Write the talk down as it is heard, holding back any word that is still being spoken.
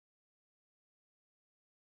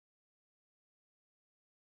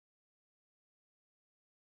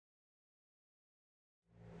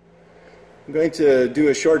I'm going to do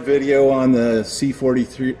a short video on the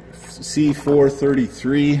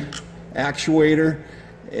C433 Actuator.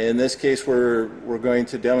 In this case, we're going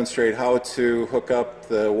to demonstrate how to hook up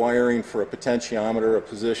the wiring for a potentiometer, a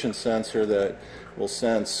position sensor that will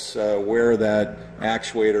sense where that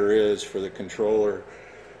actuator is for the controller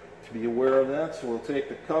to be aware of that. So we'll take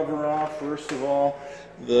the cover off first of all.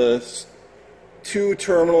 The two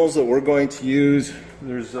terminals that we're going to use,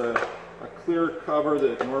 there's a clear cover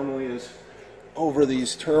that normally is over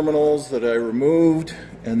these terminals that I removed,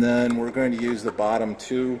 and then we're going to use the bottom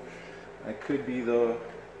two. You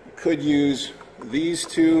could use these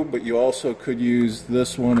two, but you also could use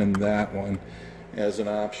this one and that one as an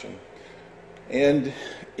option. And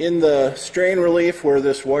in the strain relief where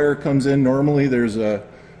this wire comes in, normally there's a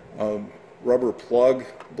rubber plug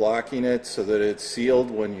blocking it so that it's sealed.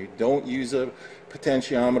 When you don't use a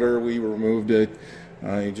potentiometer, we removed it.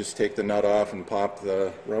 You just take the nut off and pop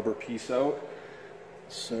the rubber piece out.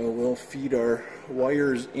 So we'll feed our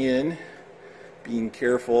wires in, being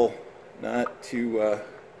careful not to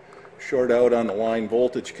short out on the line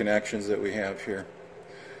voltage connections that we have here.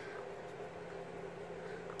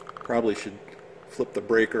 Probably should flip the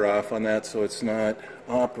breaker off on that so it's not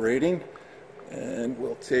operating. And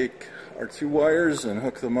we'll take our two wires and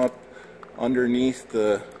hook them up underneath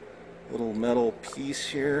the little metal piece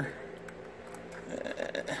here.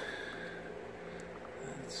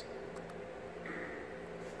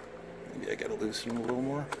 Maybe I gotta loosen them a little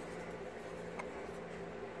more.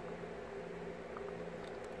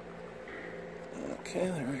 Okay,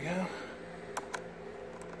 there we go.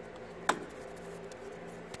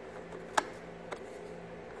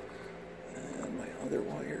 And my other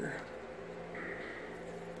wire.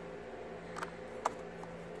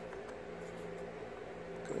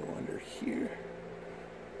 Go under here.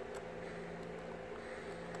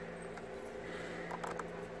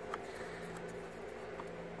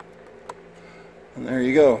 And there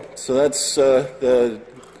you go. So that's the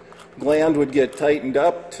gland would get tightened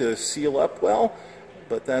up to seal up well,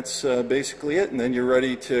 but that's basically it, and then you're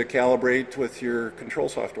ready to calibrate with your control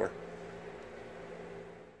software.